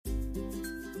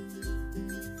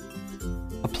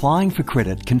Applying for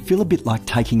credit can feel a bit like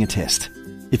taking a test.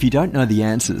 If you don't know the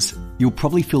answers, you'll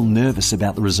probably feel nervous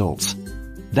about the results.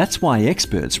 That's why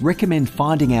experts recommend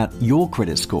finding out your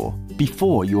credit score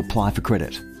before you apply for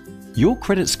credit. Your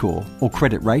credit score, or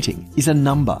credit rating, is a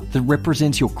number that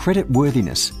represents your credit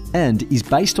worthiness and is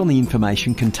based on the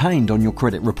information contained on your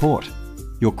credit report.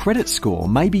 Your credit score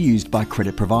may be used by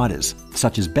credit providers,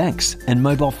 such as banks and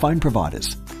mobile phone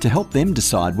providers, to help them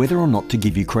decide whether or not to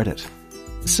give you credit.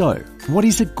 So, what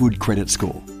is a good credit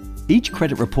score? Each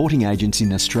credit reporting agency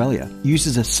in Australia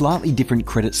uses a slightly different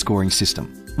credit scoring system,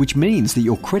 which means that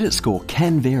your credit score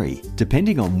can vary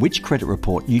depending on which credit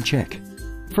report you check.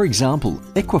 For example,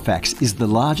 Equifax is the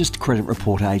largest credit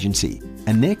report agency,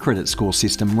 and their credit score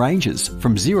system ranges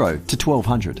from 0 to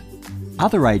 1200.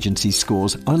 Other agencies'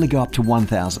 scores only go up to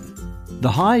 1000. The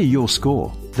higher your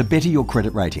score, the better your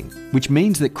credit rating, which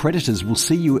means that creditors will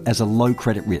see you as a low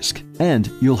credit risk,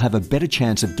 and you'll have a better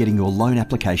chance of getting your loan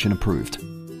application approved.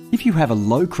 If you have a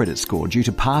low credit score due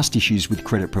to past issues with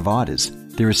credit providers,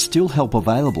 there is still help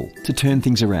available to turn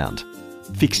things around.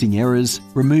 Fixing errors,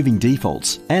 removing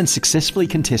defaults, and successfully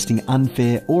contesting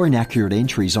unfair or inaccurate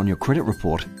entries on your credit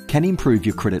report can improve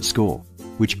your credit score,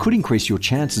 which could increase your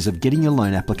chances of getting your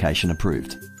loan application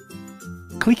approved.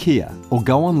 Click here or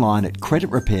go online at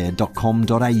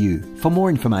creditrepair.com.au for more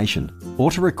information or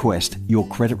to request your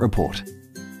credit report.